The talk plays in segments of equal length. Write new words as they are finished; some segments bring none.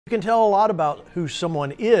You can tell a lot about who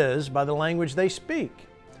someone is by the language they speak.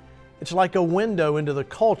 It's like a window into the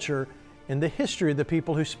culture and the history of the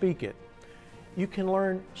people who speak it. You can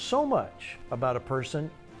learn so much about a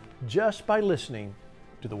person just by listening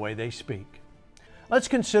to the way they speak. Let's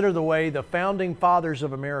consider the way the founding fathers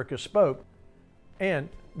of America spoke and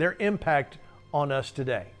their impact on us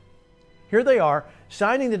today. Here they are,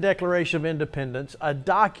 signing the Declaration of Independence, a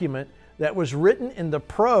document that was written in the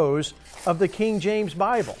prose of the King James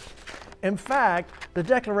Bible. In fact, the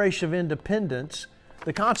Declaration of Independence,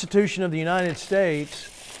 the Constitution of the United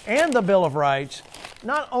States, and the Bill of Rights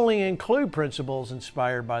not only include principles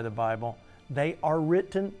inspired by the Bible, they are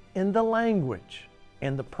written in the language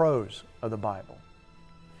and the prose of the Bible.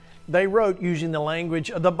 They wrote using the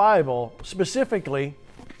language of the Bible, specifically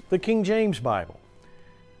the King James Bible.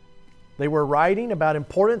 They were writing about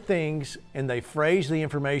important things, and they phrased the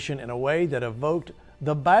information in a way that evoked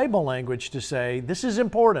the Bible language to say, this is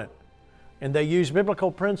important. And they used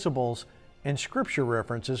biblical principles and scripture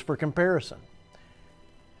references for comparison.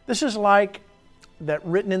 This is like that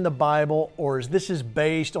written in the Bible, or this is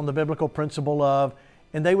based on the biblical principle of,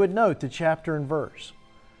 and they would note the chapter and verse.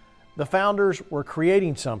 The founders were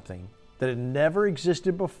creating something that had never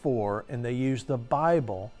existed before, and they used the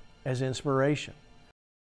Bible as inspiration.